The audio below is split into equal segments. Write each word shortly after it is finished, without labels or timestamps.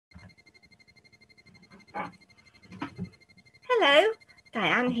Hello,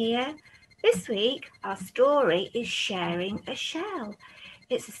 Diane here. This week our story is Sharing a Shell.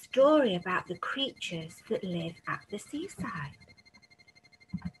 It's a story about the creatures that live at the seaside.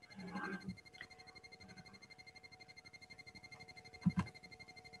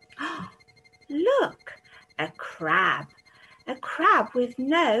 Look, a crab with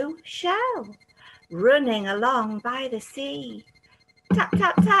no shell, running along by the sea. Tap,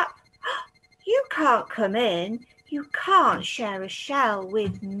 tap, tap. You can't come in. You can't share a shell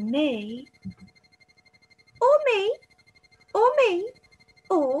with me. Or me, or me,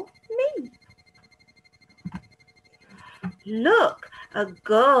 or me. Look, a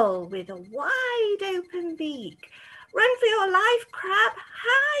gull with a wide open beak. Run for your life, crab,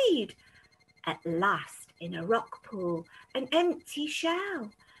 hide! At last, in a rock pool, an empty shell.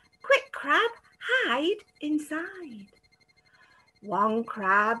 Quick, crab, hide inside. One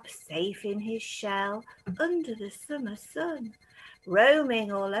crab, safe in his shell, under the summer sun,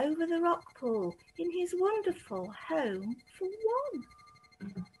 roaming all over the rock pool in his wonderful home for one.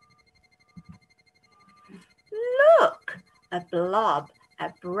 Look, a blob,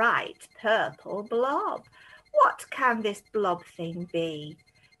 a bright purple blob. What can this blob thing be?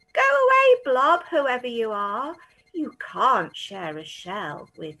 Go away, blob, whoever you are. You can't share a shell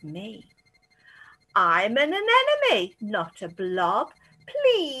with me. I'm an anemone, not a blob.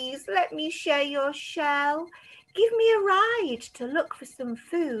 Please let me share your shell. Give me a ride to look for some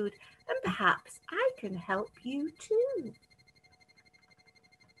food, and perhaps I can help you too.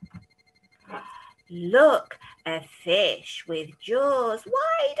 Look, a fish with jaws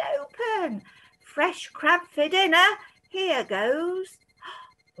wide open. Fresh crab for dinner. Here goes.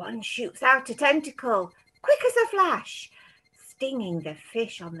 One shoots out a tentacle, quick as a flash, stinging the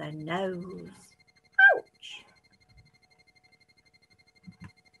fish on the nose. Ouch!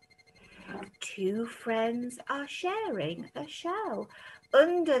 Two friends are sharing a shell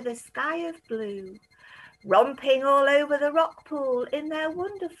under the sky of blue, romping all over the rock pool in their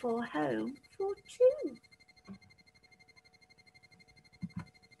wonderful home for two.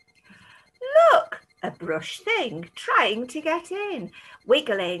 Look, a brush thing trying to get in,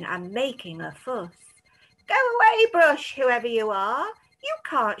 wiggling and making a fuss. Go away, brush, whoever you are. You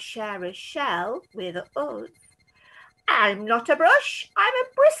can't share a shell with us. I'm not a brush, I'm a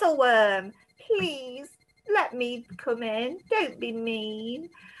bristleworm. Please let me come in, don't be mean.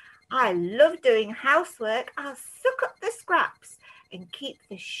 I love doing housework. I'll suck up the scraps and keep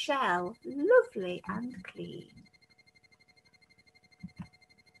the shell lovely and clean.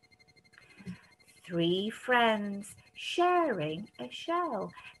 Three friends sharing a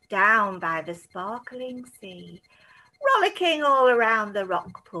shell down by the sparkling sea, rollicking all around the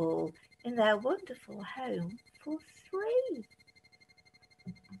rock pool in their wonderful home for three.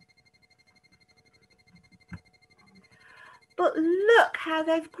 But look how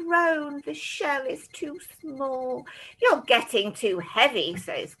they've grown. The shell is too small. You're getting too heavy,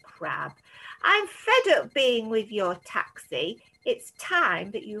 says Crab. I'm fed up being with your taxi. It's time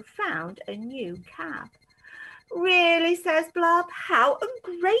that you found a new cab. Really, says Blob, how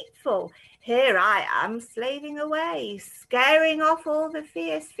ungrateful. Here I am slaving away, scaring off all the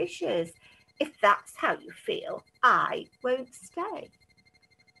fierce fishes. If that's how you feel, I won't stay.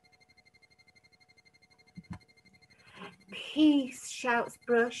 Peace, shouts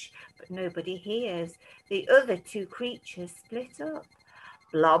Brush, but nobody hears. The other two creatures split up.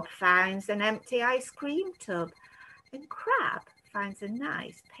 Blob finds an empty ice cream tub, and Crab finds a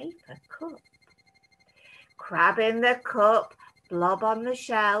nice paper cup. Crab in the cup, Blob on the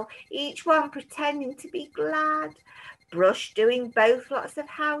shell, each one pretending to be glad. Brush doing both lots of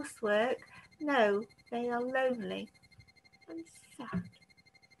housework. No, they are lonely and sad.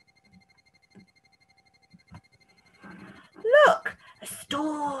 Look, a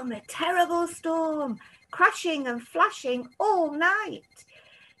storm, a terrible storm, crashing and flashing all night.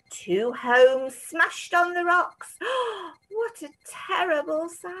 Two homes smashed on the rocks. What a terrible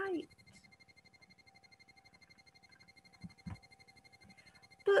sight.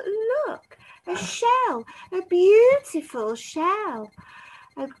 But look, a shell, a beautiful shell.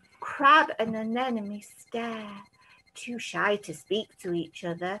 A crab and an anemone stare, too shy to speak to each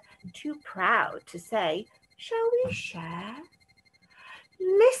other, too proud to say, shall we share?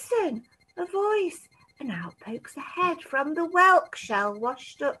 Listen, a voice, and out pokes a head from the whelk shell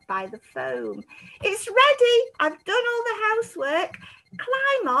washed up by the foam. It's ready, I've done all the housework.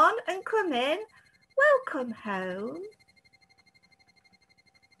 Climb on and come in. Welcome home.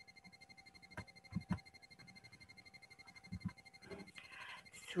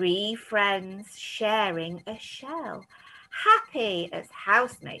 Three friends sharing a shell, happy as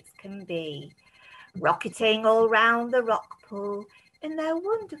housemates can be, rocketing all round the rock pool in their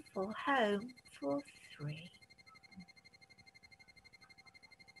wonderful home for three.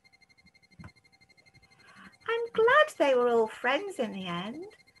 I'm glad they were all friends in the end.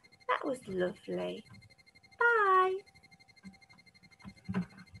 That was lovely.